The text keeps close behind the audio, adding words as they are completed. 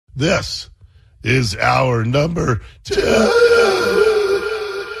This is our number 2.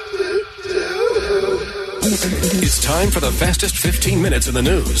 It's time for the fastest 15 minutes in the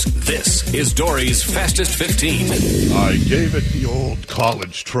news. This is Dory's Fastest 15. I gave it the old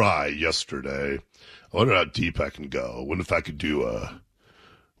college try yesterday. I wonder how deep I can go. What if I could do a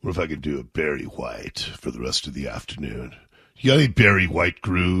Barry White for the rest of the afternoon? You got any Barry White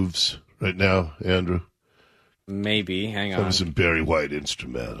grooves right now, Andrew? Maybe. Hang on. Some Barry White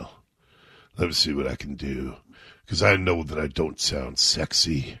instrumental. Let me see what I can do. Because I know that I don't sound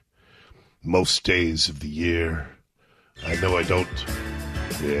sexy most days of the year. I know I don't.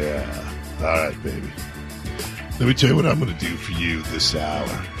 Yeah. All right, baby. Let me tell you what I'm going to do for you this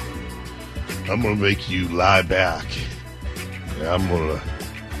hour. I'm going to make you lie back. And I'm going to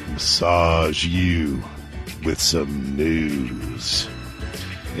massage you with some news.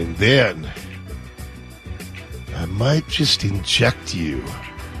 And then I might just inject you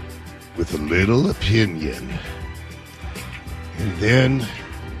with a little opinion. And then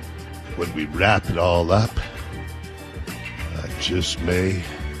when we wrap it all up, I just may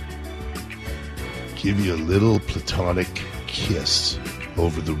give you a little platonic kiss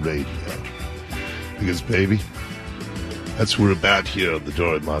over the radio. Because, baby, that's what we're about here on the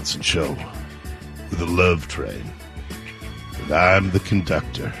Dory Monson Show, with a love train. And I'm the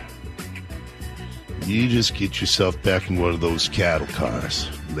conductor. You just get yourself back in one of those cattle cars.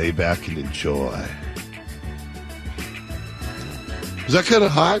 Lay back and enjoy. Is that kind of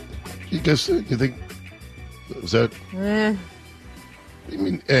hot? You guys think? You think? Was that? What do you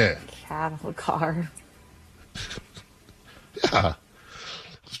mean, cattle car. Yeah.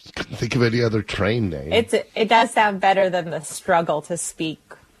 Couldn't think of any other train name. It does sound better than the struggle to speak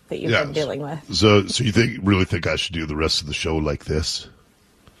that you've been dealing with. So you really think I should do the rest of the show like this?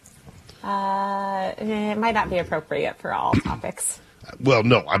 It might not be appropriate for all topics. Well,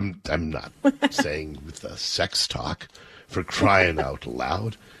 no, I'm not saying with the sex talk, for crying out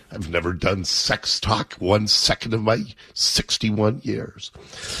loud. I've never done sex talk 1 second of my 61 years.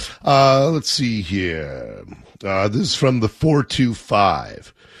 Let's see here. This is from the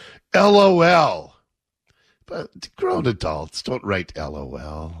 425. LOL. But grown adults don't write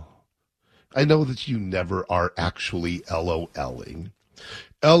LOL. I know that you never are actually LOLing.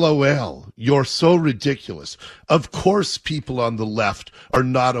 LOL, you're so ridiculous. Of course people on the left are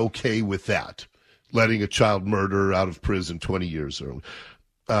not okay with that, letting a child murderer out of prison 20 years early.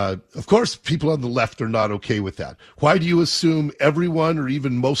 Of course people on the left are not okay with that. Why do you assume everyone or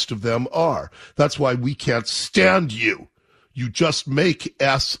even most of them are? That's why we can't stand you. You just make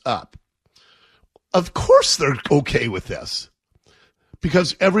S up. Of course they're okay with this.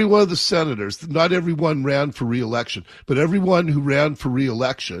 Because every one of the senators, not everyone ran for re-election, but everyone who ran for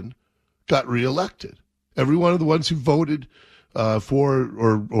re-election got re-elected. Every one of the ones who voted for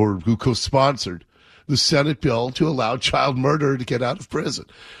or who co-sponsored the Senate bill to allow child murder to get out of prison.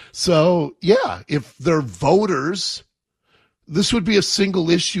 So, yeah, if they're voters, this would be a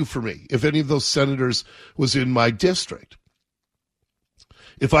single issue for me if any of those senators was in my district.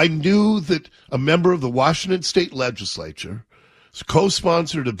 If I knew that a member of the Washington State Legislature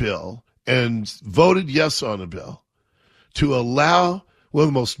co-sponsored a bill and voted yes on a bill to allow one of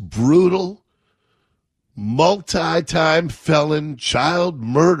the most brutal, multi-time felon child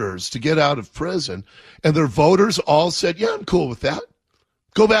murderers to get out of prison, and their voters all said, yeah, I'm cool with that.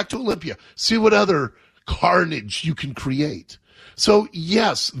 Go back to Olympia. See what other carnage you can create. So,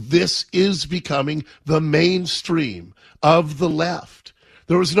 yes, this is becoming the mainstream of the left.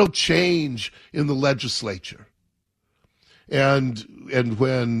 There was no change in the legislature. And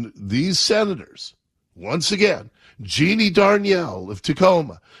when these senators, once again, Jeannie Darnielle of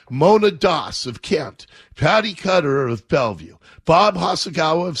Tacoma, Mona Doss of Kent, Patty Cutter of Bellevue, Bob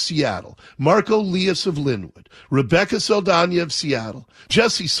Hasagawa of Seattle, Marco Lias of Linwood, Rebecca Saldana of Seattle,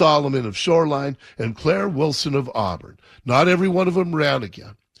 Jesse Solomon of Shoreline, and Claire Wilson of Auburn. Not every one of them ran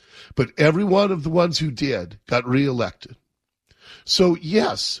again, but every one of the ones who did got reelected. So,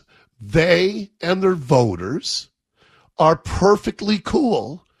 yes, they and their voters are perfectly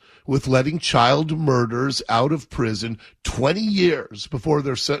cool with letting child murderers out of prison 20 years before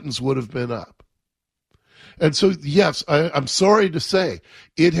their sentence would have been up. And so, yes, I'm sorry to say,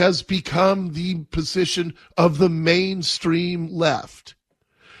 it has become the position of the mainstream left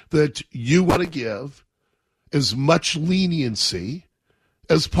that you want to give as much leniency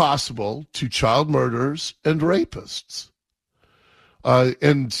as possible to child murderers and rapists.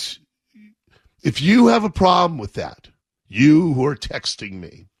 And if you have a problem with that, you who are texting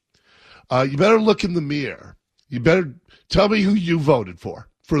me, you better look in the mirror. You better tell me who you voted for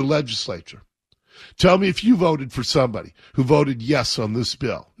the legislature. Tell me if you voted for somebody who voted yes on this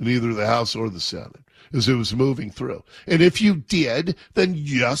bill in either the House or the Senate as it was moving through. And if you did, then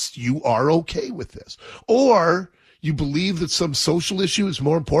yes, you are okay with this. Or you believe that some social issue is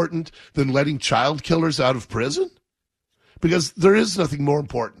more important than letting child killers out of prison? Because there is nothing more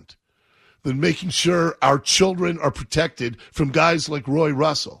important than making sure our children are protected from guys like Roy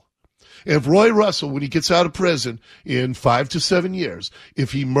Russell. If Roy Russell, when he gets out of prison in 5 to 7 years,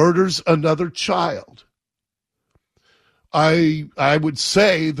 if he murders another child, I would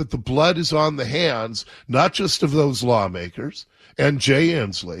say that the blood is on the hands, not just of those lawmakers and Jay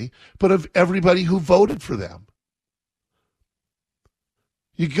Inslee, but of everybody who voted for them.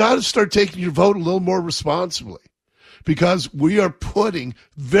 You got to start taking your vote a little more responsibly, because we are putting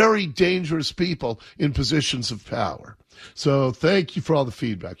very dangerous people in positions of power. So thank you for all the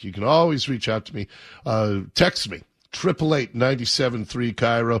feedback. You can always reach out to me. Text me, 888-97-3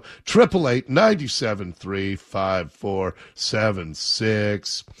 Cairo,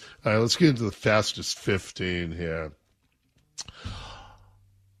 888-97-3-5476. All right, let's get into the fastest 15 here.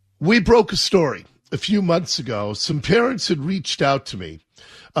 We broke a story a few months ago. Some parents had reached out to me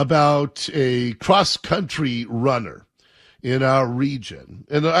about a cross-country runner in our region.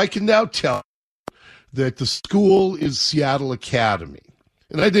 And I can now tell that the school is Seattle Academy.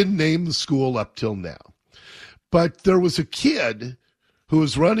 And I didn't name the school up till now. But there was a kid who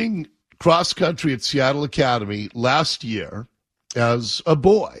was running cross-country at Seattle Academy last year as a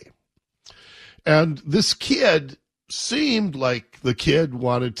boy. And this kid seemed like the kid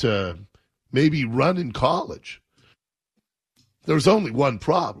wanted to maybe run in college. There was only one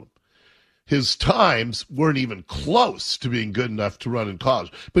problem. His times weren't even close to being good enough to run in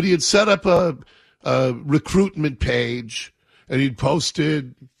college. But he had set up a recruitment page, and he'd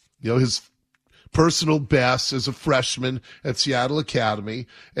posted, his personal best as a freshman at Seattle Academy,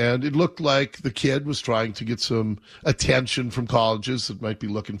 and it looked like the kid was trying to get some attention from colleges that might be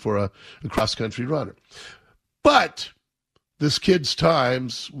looking for a cross-country runner. But this kid's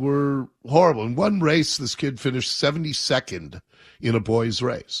times were horrible. In one race, this kid finished 72nd in a boys'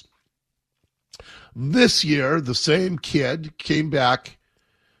 race. This year, the same kid came back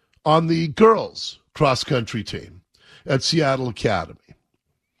on the girls' cross-country team at Seattle Academy.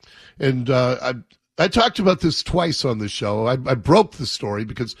 And I talked about this twice on the show. I broke the story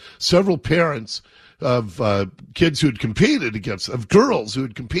because several parents of kids who had competed against, of girls who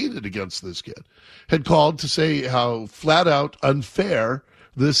had competed against this kid, had called to say how flat-out unfair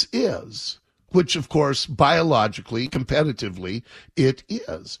this is, which, of course, biologically, competitively, it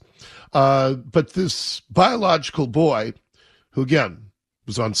is. But this biological boy, who, again,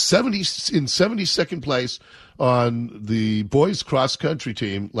 was in 72nd place on the boys' cross-country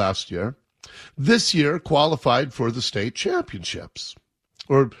team last year, this year qualified for the state championships,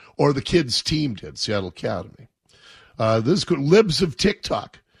 or the kids' team did, Seattle Academy. Libs of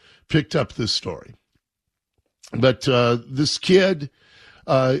TikTok picked up this story. But this kid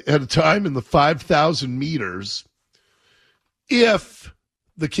had a time in the 5,000 meters. If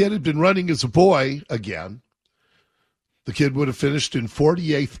the kid had been running as a boy again, the kid would have finished in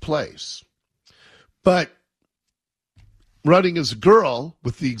 48th place. But running as a girl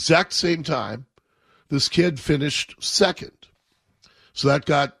with the exact same time, this kid finished second. So that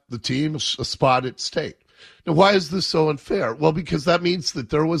got the team a spot at state. Now, why is this so unfair? Well, because that means that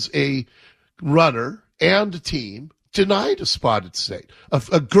there was a runner and a team denied a spot at state.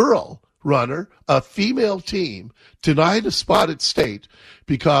 A girl runner, a female team, denied a spot at state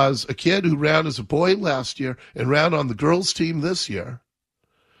because a kid who ran as a boy last year and ran on the girls' team this year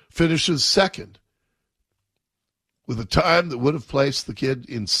finishes second with a time that would have placed the kid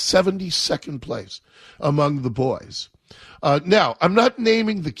in 72nd place among the boys. Now, I'm not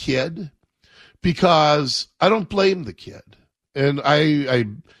naming the kid because I don't blame the kid. And I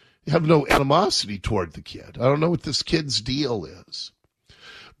have no animosity toward the kid. I don't know what this kid's deal is.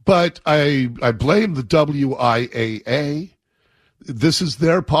 But I blame the WIAA. This is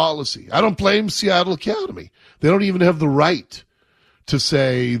their policy. I don't blame Seattle Academy. They don't even have the right to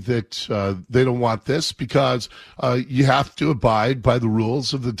say that they don't want this because you have to abide by the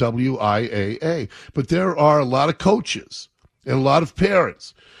rules of the WIAA. But there are a lot of coaches and a lot of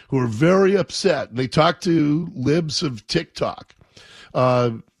parents who are very upset. And they talk to libs of TikTok.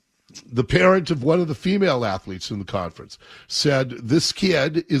 The parent of one of the female athletes in the conference said, this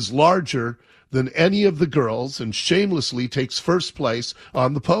kid is larger than any of the girls and shamelessly takes first place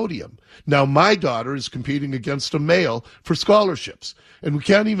on the podium. Now, my daughter is competing against a male for scholarships, and we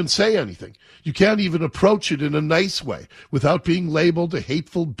can't even say anything. You can't even approach it in a nice way without being labeled a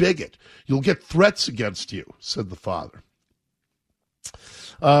hateful bigot. You'll get threats against you, said the father.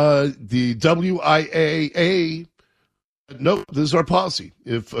 The WIAA, no, this is our policy.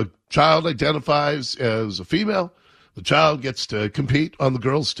 If a child identifies as a female, the child gets to compete on the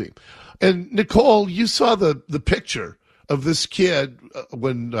girls' team. And Nicole, you saw the picture of this kid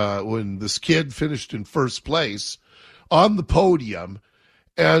when this kid finished in first place on the podium,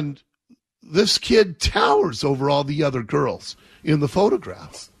 and this kid towers over all the other girls in the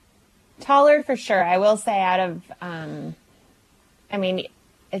photographs. Taller for sure. I will say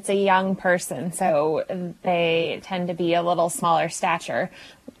it's a young person, so they tend to be a little smaller stature.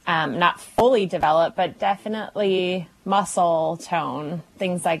 Not fully developed, but definitely muscle tone,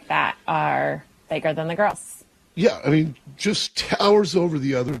 things like that are bigger than the girls. Yeah, I mean, just towers over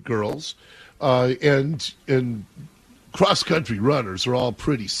the other girls. And cross-country runners are all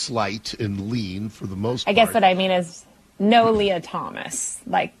pretty slight and lean for the most part. I guess what I mean is no Leah Thomas.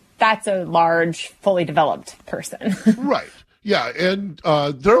 Like, that's a large, fully developed person. Right. Yeah, and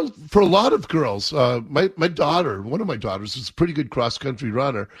there for a lot of girls, my daughter, one of my daughters, is a pretty good cross-country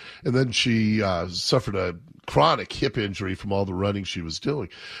runner, and then she suffered a chronic hip injury from all the running she was doing.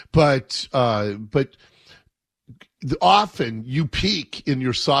 But often you peak in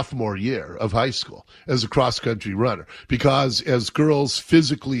your sophomore year of high school as a cross-country runner, because as girls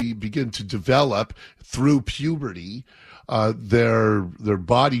physically begin to develop through puberty, their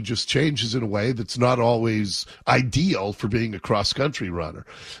body just changes in a way that's not always ideal for being a cross-country runner.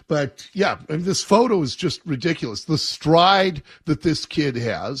 But yeah, I mean, this photo is just ridiculous. The stride that this kid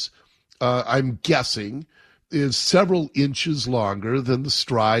has, I'm guessing, is several inches longer than the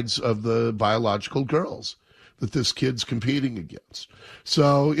strides of the biological girls that this kid's competing against.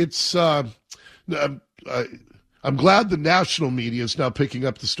 So it's I'm glad the national media is now picking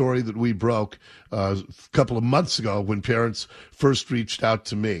up the story that we broke a couple of months ago when parents first reached out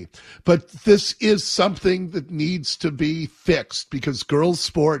to me. But this is something that needs to be fixed, because girls'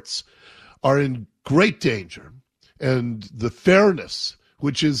 sports are in great danger. And the fairness,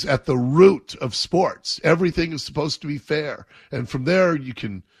 which is at the root of sports, everything is supposed to be fair. And from there, you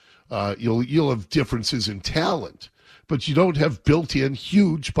can you'll have differences in talent, but you don't have built-in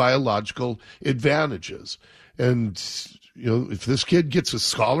huge biological advantages. And, if this kid gets a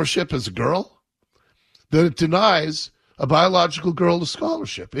scholarship as a girl, then it denies a biological girl a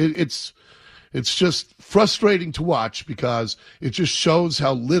scholarship. It's just frustrating to watch, because it just shows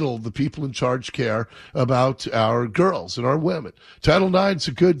how little the people in charge care about our girls and our women. Title IX is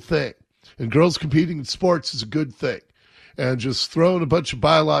a good thing, and girls competing in sports is a good thing. And just throwing a bunch of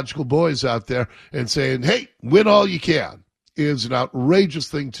biological boys out there and saying, hey, win all you can, is an outrageous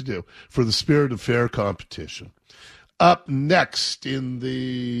thing to do for the spirit of fair competition. Up next in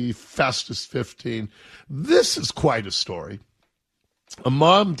the Fastest 15, this is quite a story. A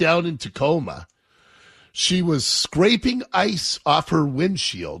mom down in Tacoma, she was scraping ice off her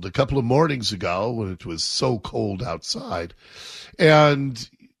windshield a couple of mornings ago when it was so cold outside. And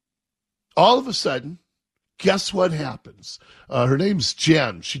all of a sudden, guess what happens? Her name's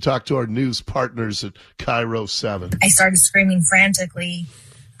Jen. She talked to our news partners at Cairo 7. I started screaming frantically,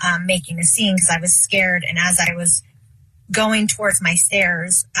 making a scene because I was scared. And as I was going towards my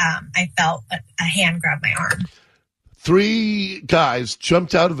stairs, I felt a hand grab my arm. 3 guys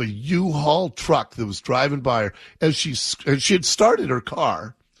jumped out of a U-Haul truck that was driving by her as she had started her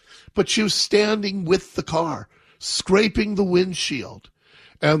car, but she was standing with the car, scraping the windshield.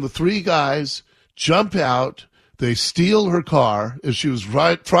 And the 3 guys jump out. They steal her car as she was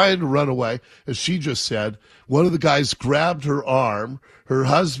trying to run away. As she just said, one of the guys grabbed her arm. Her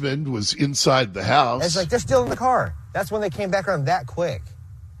husband was inside the house. It's like they're stealing the car. That's when they came back around that quick.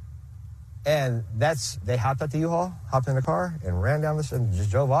 And they hopped out the U-Haul, hopped in the car, and ran down this and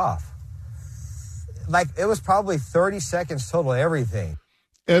just drove off. Like, it was probably 30 seconds total, everything.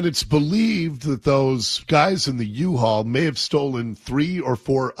 And it's believed that those guys in the U-Haul may have stolen 3 or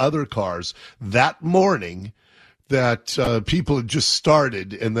 4 other cars that morning that people had just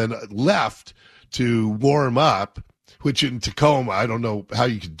started and then left to warm up, which in Tacoma, I don't know how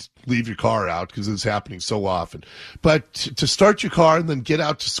you could leave your car out because it's happening so often. But to start your car and then get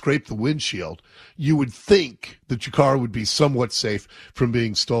out to scrape the windshield, you would think that your car would be somewhat safe from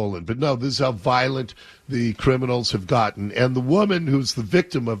being stolen. But no, this is how violent the criminals have gotten. And the woman who's the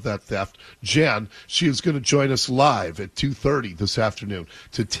victim of that theft, Jen, she is going to join us live at 2:30 this afternoon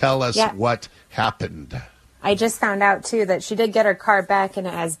to tell us what happened. I just found out, too, that she did get her car back, and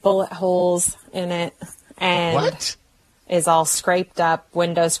it has bullet holes in it. And what? Is all scraped up,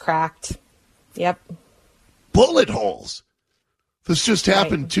 windows cracked. Yep. Bullet holes? This just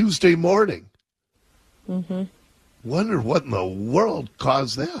happened Tuesday morning. Mm-hmm. Wonder what in the world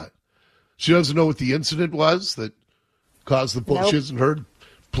caused that. She doesn't know what the incident was that caused the bullet. Nope. She hasn't heard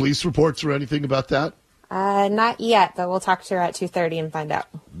police reports or anything about that? Not yet, but we'll talk to her at 2:30 and find out.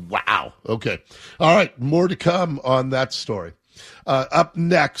 Wow. Okay. All right. More to come on that story. Up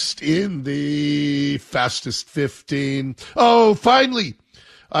next in the Fastest 15. Oh, finally,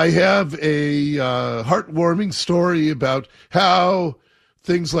 I have a heartwarming story about how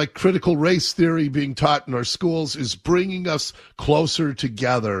things like critical race theory being taught in our schools is bringing us closer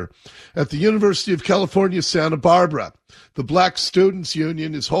together. At the University of California, Santa Barbara, the Black Students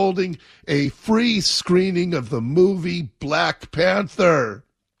Union is holding a free screening of the movie Black Panther.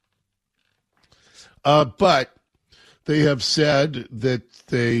 But they have said that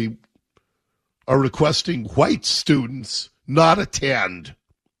they are requesting white students not attend.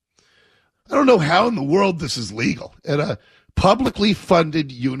 I don't know how in the world this is legal at a publicly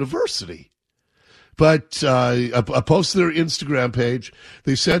funded university. But a post to their Instagram page,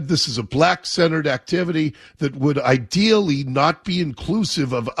 they said this is a black-centered activity that would ideally not be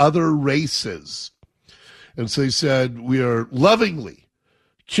inclusive of other races. And so they said, we are lovingly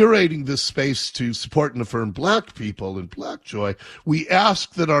curating this space to support and affirm black people and black joy. We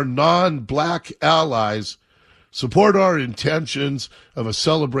ask that our non-black allies support our intentions of a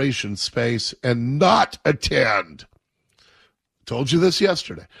celebration space and not attend. Told you this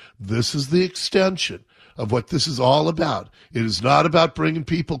yesterday. This is the extension of what this is all about. It is not about bringing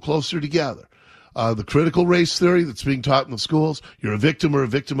people closer together. The critical race theory that's being taught in the schools, you're a victim or a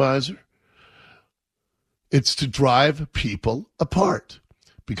victimizer. It's to drive people apart.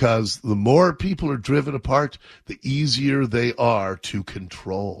 Because the more people are driven apart, the easier they are to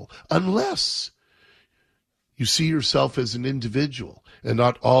control. Unless you see yourself as an individual and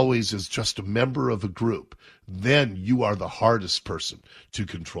not always as just a member of a group, then you are the hardest person to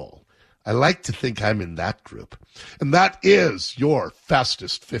control. I like to think I'm in that group. And that is your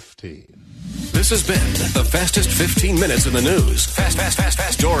Fastest 15. This has been the Fastest 15 Minutes in the News.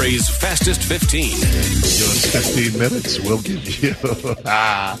 Fast. Dory's Fastest 15. Give us 15 minutes, we'll give you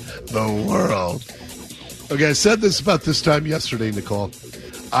the world. Okay, I said this about this time yesterday, Nicole.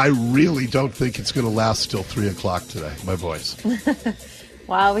 I really don't think it's going to last till 3 o'clock today, my voice.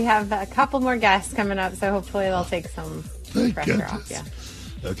 Well, we have a couple more guests coming up, so hopefully they'll take some pressure off. Yeah.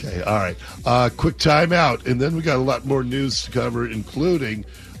 Okay, all right. Quick time out, and then we got a lot more news to cover, including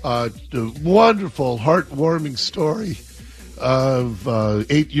the wonderful, heartwarming story of an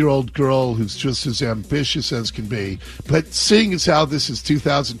 8-year-old girl who's just as ambitious as can be. But seeing as how this is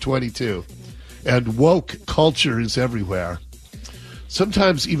 2022 and woke culture is everywhere,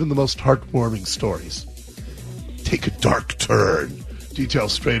 sometimes even the most heartwarming stories take a dark turn.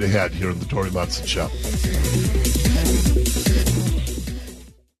 Details straight ahead here on the Dory Munson Show.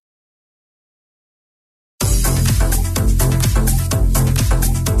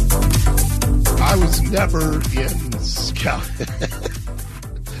 I was never in Scout.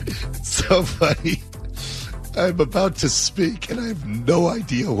 So funny. I'm about to speak, and I have no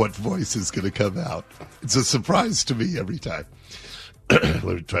idea what voice is going to come out. It's a surprise to me every time. Let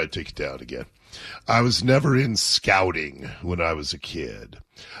me try to take it down again. I was never in scouting when I was a kid,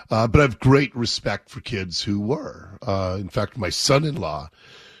 but I have great respect for kids who were. In fact, my son-in-law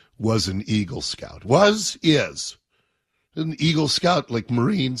was an Eagle Scout. Is an Eagle Scout, like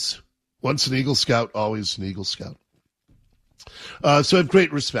Marines. Once an Eagle Scout, always an Eagle Scout. So I have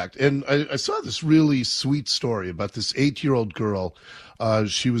great respect. And I saw this really sweet story about this 8-year-old girl.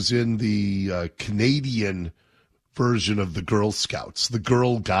 She was in the Canadian version of the Girl Scouts, the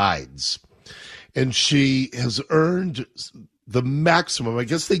Girl Guides. And she has earned the maximum. I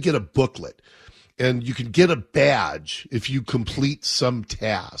guess they get a booklet. And you can get a badge if you complete some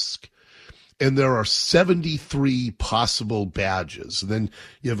task. And there are 73 possible badges. And then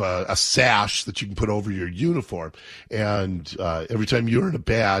you have a sash that you can put over your uniform. And every time you earn a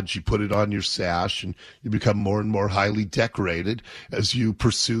badge, you put it on your sash, and you become more and more highly decorated as you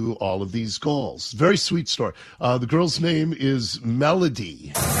pursue all of these goals. Very sweet story. The girl's name is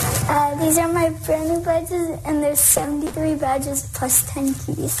Melody. These are my brownie badges, and there's 73 badges plus 10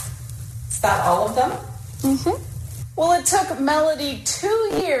 keys. Is that all of them? Mm-hmm. Well, it took Melody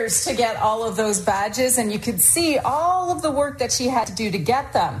 2 years to get all of those badges, and you could see all of the work that she had to do to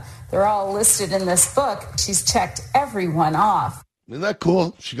get them. They're all listed in this book. She's checked every one off. Isn't that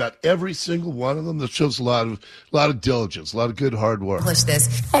cool? She got every single one of them. That shows a lot of diligence, a lot of good hard work.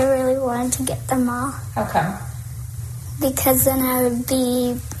 I really wanted to get them all. How come? Because then I would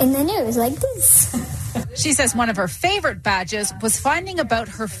be in the news like this. She says one of her favorite badges was finding about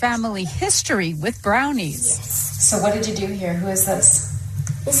her family history with brownies. Yes. So what did you do here? Who is this?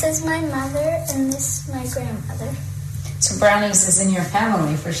 This is my mother, and this is my grandmother. So brownies is in your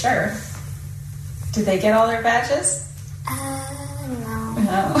family for sure. Did they get all their badges? No.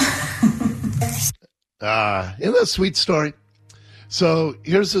 Oh. Isn't that a sweet story? So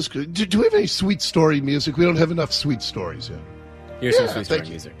here's this. Do we have any sweet story music? We don't have enough sweet stories yet. Here's some sweet story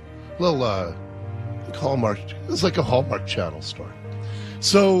music. Little Hallmark. It's like a Hallmark Channel story.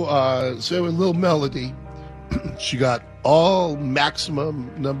 So a little melody. She got all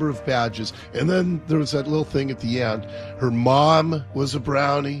maximum number of badges, and then there was that little thing at the end. Her mom was a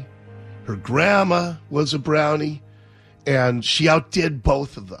brownie, her grandma was a brownie, and she outdid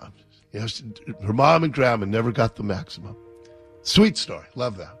both of them. You know, her mom and grandma never got the maximum. Sweet story.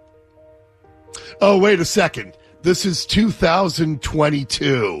 Love that. Oh, wait a second. This is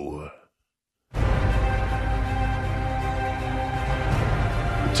 2022.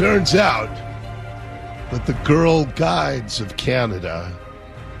 It turns out that the Girl Guides of Canada,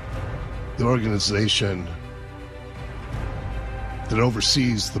 the organization that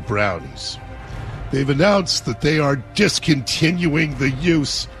oversees the brownies, they've announced that they are discontinuing the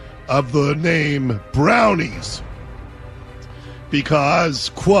use of the name brownies because,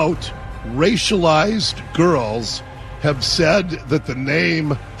 quote, racialized girls have said that the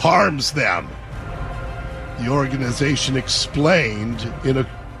name harms them. The organization explained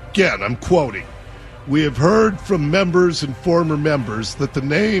again, I'm quoting, "We have heard from members and former members that the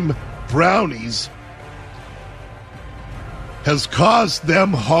name brownies has caused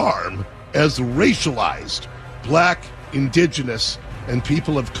them harm as racialized Black, Indigenous, and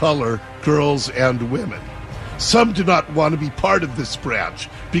people of color girls and women. Some do not want to be part of this branch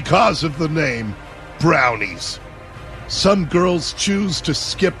because of the name brownies. Some girls choose to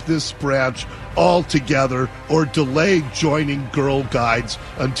skip this branch altogether or delay joining Girl Guides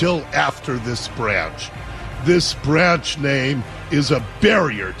until after this branch. This branch name is a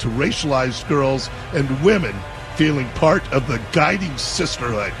barrier to racialized girls and women feeling part of the guiding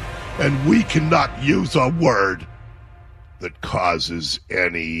sisterhood, and we cannot use a word that causes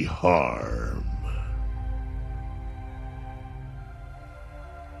any harm."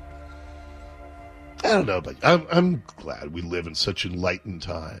 I don't know, but I'm glad we live in such enlightened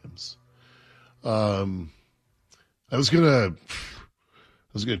times. I was gonna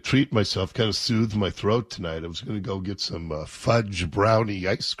treat myself, kind of soothe my throat tonight. I was gonna go get some fudge brownie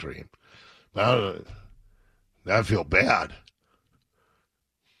ice cream. Now I feel bad.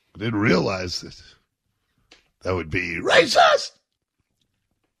 I didn't realize that would be racist.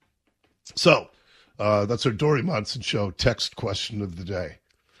 So that's our Dory Monson Show text question of the day.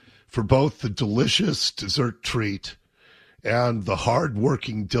 For both the delicious dessert treat and the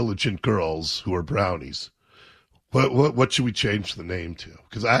hard-working, diligent girls who are brownies, what should we change the name to?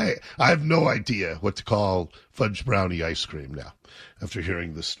 Because I have no idea what to call fudge brownie ice cream now after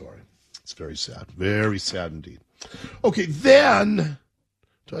hearing this story. It's very sad indeed. Okay, then,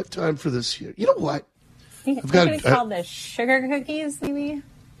 do I have time for this here? You know what? I've got to call the sugar cookies, maybe?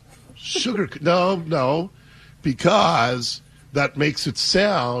 No, because that makes it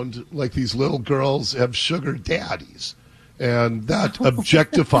sound like these little girls have sugar daddies, and that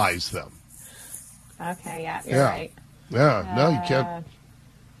objectifies them. Okay, yeah, you're right. Yeah, no, you can't.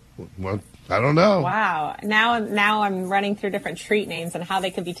 Well, I don't know. Wow. Now I'm running through different treat names and how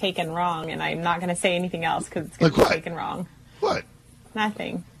they could be taken wrong, and I'm not going to say anything else because it's going to be taken wrong. What?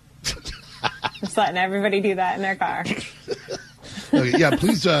 Nothing. Just letting everybody do that in their car. Okay, yeah,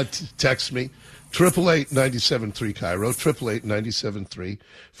 please text me. 888-973 Cairo,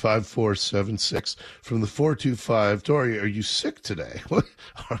 888-973-5476 from the 425. Dory, are you sick today? What?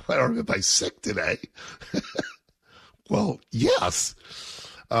 Am I sick today? Well, yes.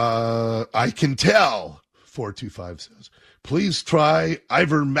 I can tell, 425 says. Please try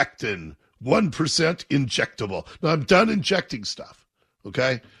ivermectin, 1% injectable. Now, I'm done injecting stuff,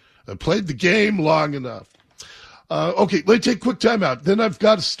 okay? I played the game long enough. Okay, let me take a quick time out. Then I've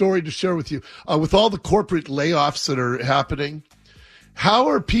got a story to share with you. With all the corporate layoffs that are happening, how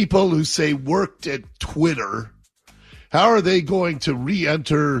are people who say worked at Twitter, how are they going to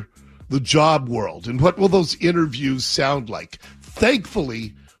re-enter the job world? And what will those interviews sound like?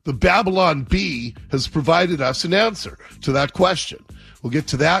 Thankfully, the Babylon Bee has provided us an answer to that question. We'll get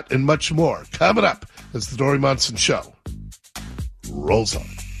to that and much more coming up as the Dory Monson Show rolls on.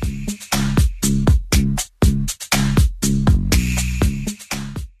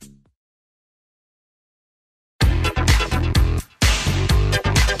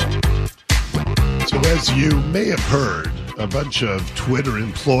 As you may have heard, a bunch of Twitter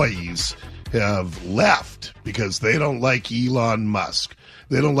employees have left because they don't like Elon Musk.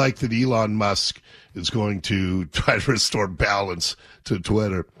 They don't like that Elon Musk is going to try to restore balance to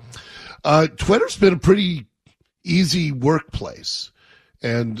Twitter. Twitter's been a pretty easy workplace,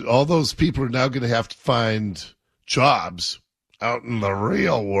 and all those people are now going to have to find jobs out in the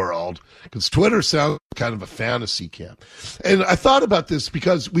real world, because Twitter sounds kind of a fantasy camp. And I thought about this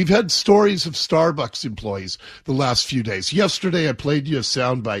because we've had stories of Starbucks employees the last few days. Yesterday, I played you a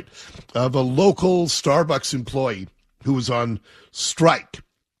soundbite of a local Starbucks employee who was on strike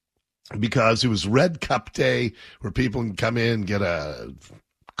because it was Red Cup Day, where people can come in, get a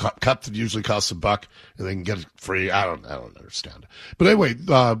cup that usually costs $1, and they can get it free. I don't understand. But anyway,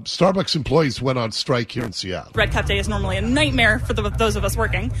 Starbucks employees went on strike here in Seattle. Red Cup Day is normally a nightmare for those of us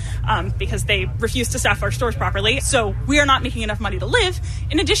working because they refuse to staff our stores properly. So we are not making enough money to live,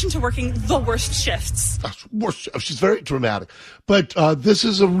 in addition to working the worst shifts. She's very dramatic. But this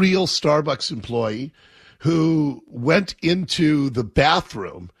is a real Starbucks employee who went into the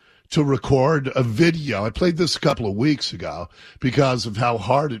bathroom to record a video. I played this a couple of weeks ago because of how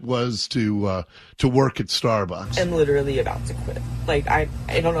hard it was to work at Starbucks. I'm literally about to quit. Like, I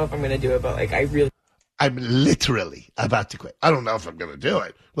don't know if I'm going to do it, but like, I'm literally about to quit. I don't know if I'm going to do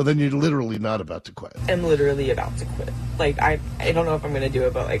it. Well, then you're literally not about to quit. I'm literally about to quit. Like, I don't know if I'm going to do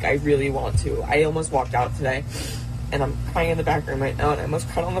it, but like, I really want to. I almost walked out today, and I'm crying in the back room right now, and I almost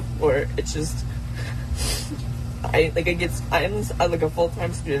cried on the floor. It's just... I'm like a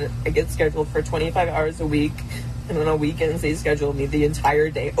full-time student. I get scheduled for 25 hours a week, and then on weekends they schedule me the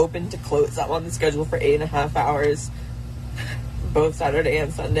entire day, open to close. I'm on the schedule for 8.5 hours, both Saturday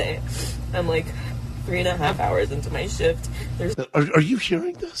and Sunday. I'm like 3.5 hours into my shift. Are you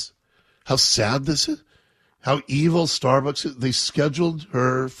hearing this? How sad this is? How evil Starbucks is? They scheduled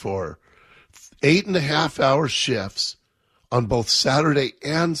her for 8.5 hour shifts on both Saturday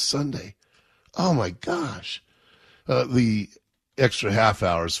and Sunday. Oh my gosh. The extra half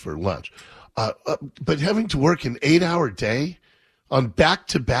hours for lunch. But having to work an 8-hour day on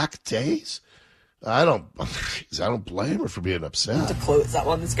back-to-back days? I don't blame her for being upset. To close, I'm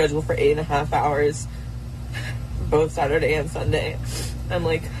on the schedule for 8.5 hours, both Saturday and Sunday. I'm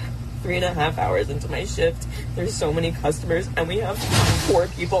like 3.5 hours into my shift. There's so many customers, and we have 4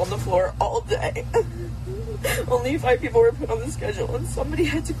 people on the floor all day. Only 5 people were put on the schedule, and somebody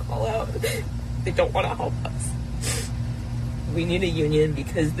had to call out. They don't want to help us. We need a union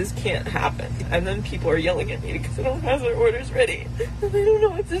because this can't happen. And then people are yelling at me because I don't have their orders ready. And I don't know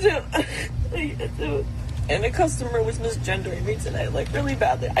what to do. And a customer was misgendering me today, like really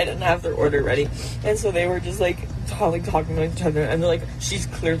badly. I didn't have their order ready. And so they were just like talking to each other. And they're like, she's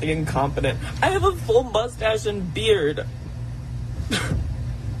clearly incompetent. I have a full mustache and beard.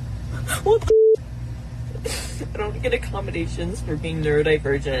 What the I don't get accommodations for being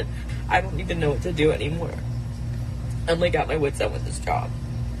neurodivergent. I don't even know what to do anymore. I'm like at my wit's end with this job.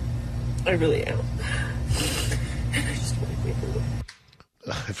 I really am. And I just want to make it.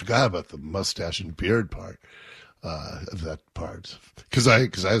 I forgot about the mustache and beard part of that part because I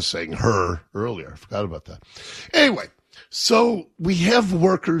was saying her earlier. I forgot about that. Anyway, so we have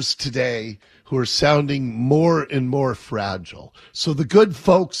workers today who are sounding more and more fragile. So the good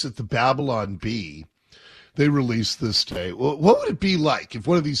folks at the Babylon Bee, they released this today. Well, what would it be like if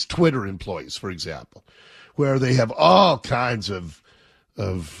one of these Twitter employees, for example, where they have all kinds of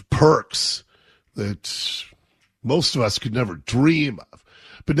perks that most of us could never dream of,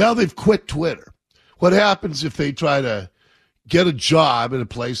 but now they've quit Twitter. What happens if they try to get a job in a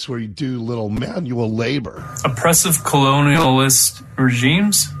place where you do little manual labor? Oppressive colonialist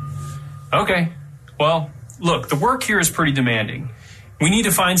regimes? Okay. Well, look, the work here is pretty demanding. We need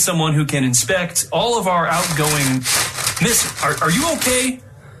to find someone who can inspect all of our outgoing... Miss, are you okay?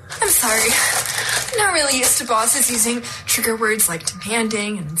 I'm sorry. I'm not really used to bosses using trigger words like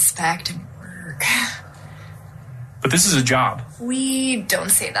demanding and inspect and work. But this is a job. We don't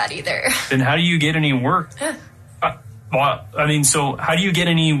say that either. Then how do you get any work? So how do you get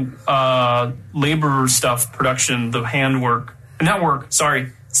any labor stuff, production, the handwork, not work,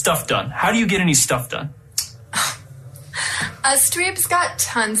 sorry, stuff done? How do you get any stuff done? Us dweebs got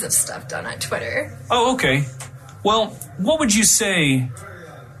tons of stuff done on Twitter. Oh, okay. Well, what would you say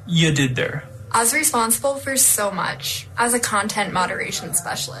you did there? I was responsible for so much. As a content moderation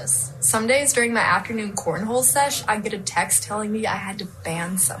specialist. Some days during my afternoon cornhole sesh, I'd get a text telling me I had to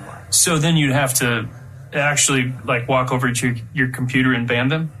ban someone. So then you'd have to actually, walk over to your computer and ban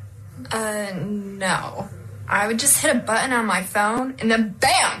them? No. I would just hit a button on my phone, and then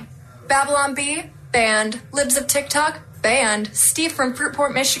BAM! Babylon Bee, banned. Libs of TikTok, banned. Steve from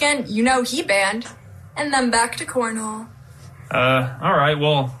Fruitport, Michigan, you know he banned. And then back to cornhole. All right,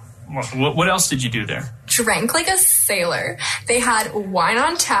 well... What else did you do there? Drank like a sailor. They had wine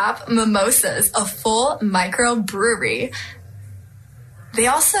on tap, mimosas, a full micro brewery. They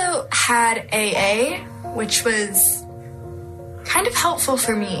also had AA, which was kind of helpful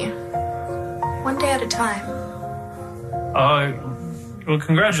for me. One day at a time. Well,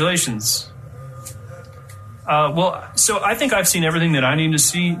 congratulations. So I think I've seen everything that I need to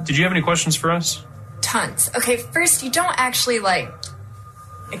see. Did you have any questions for us? Tons. Okay, first, you don't actually,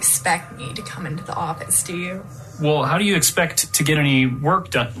 expect me to come into the office, do you? Well, how do you expect to get any work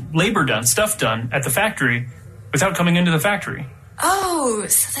done, labor done, stuff done at the factory without coming into the factory? Oh,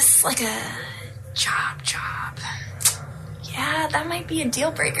 so this is like a job. Yeah, that might be a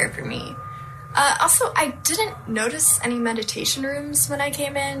deal breaker for me. Also, I didn't notice any meditation rooms when I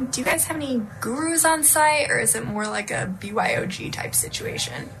came in. Do you guys have any gurus on site, or is it more like a BYOG type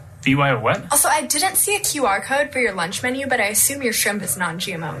situation? BYO what? Also, I didn't see a QR code for your lunch menu, but I assume your shrimp is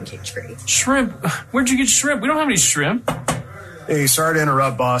non-GMO and cage-free. Shrimp? Where'd you get shrimp? We don't have any shrimp. Hey, sorry to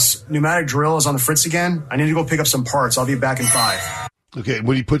interrupt, boss. Pneumatic drill is on the fritz again. I need to go pick up some parts. I'll be back in 5. Okay,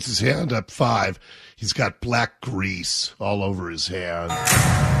 when he puts his hand up 5, he's got black grease all over his hand.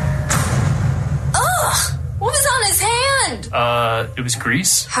 Ugh! What was on his hand? It was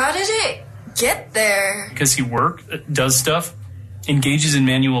grease. How did it get there? Because he does stuff, engages in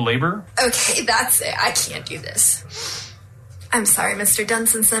manual labor. Okay, that's it. I can't do this. I'm sorry, Mr.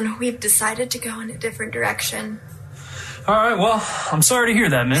 Dunsonson. We've decided to go in a different direction. All right, well, I'm sorry to hear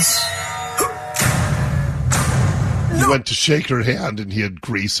that, miss. He went to shake her hand, and he had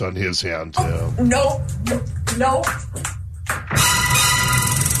grease on his hand, too. No.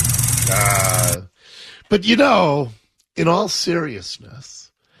 But, in all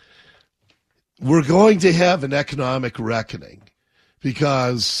seriousness, we're going to have an economic reckoning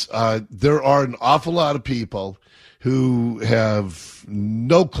because there are an awful lot of people who have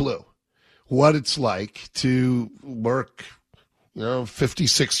no clue what it's like to work, 50,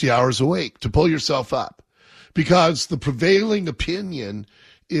 60 hours a week, to pull yourself up. Because the prevailing opinion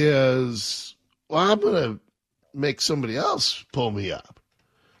is, well, I'm going to make somebody else pull me up.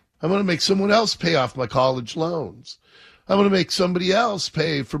 I'm going to make someone else pay off my college loans. I'm going to make somebody else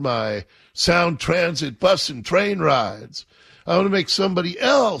pay for my Sound Transit bus and train rides. I'm going to make somebody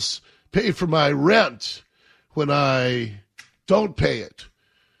else pay for my rent when I don't pay it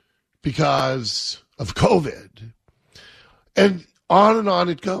because of COVID. And on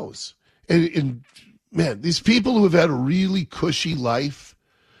it goes. And man, these people who have had a really cushy life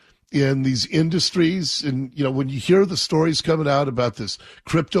in these industries, and when you hear the stories coming out about this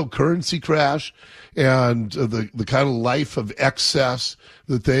cryptocurrency crash and the kind of life of excess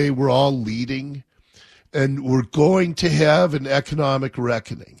that they were all leading, and we're going to have an economic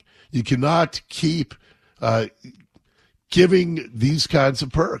reckoning. You cannot keep giving these kinds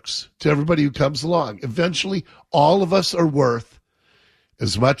of perks to everybody who comes along. Eventually, all of us are worth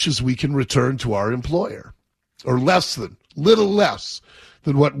as much as we can return to our employer, or little less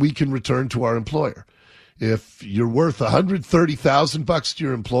than what we can return to our employer. If you're worth $130,000 to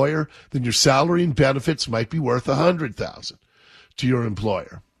your employer, then your salary and benefits might be worth $100,000 to your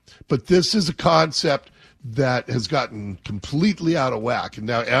employer. But this is a concept that has gotten completely out of whack. And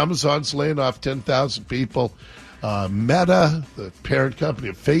now Amazon's laying off 10,000 people. Meta, the parent company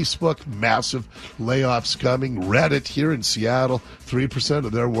of Facebook, massive layoffs coming. Reddit here in Seattle, 3%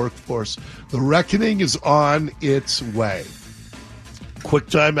 of their workforce. The reckoning is on its way. Quick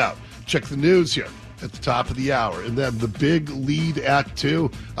time out. Check the news here at the top of the hour. And then the big lead at 2,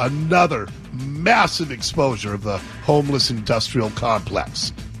 another massive exposure of the homeless industrial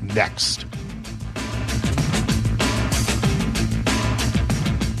complex. Next.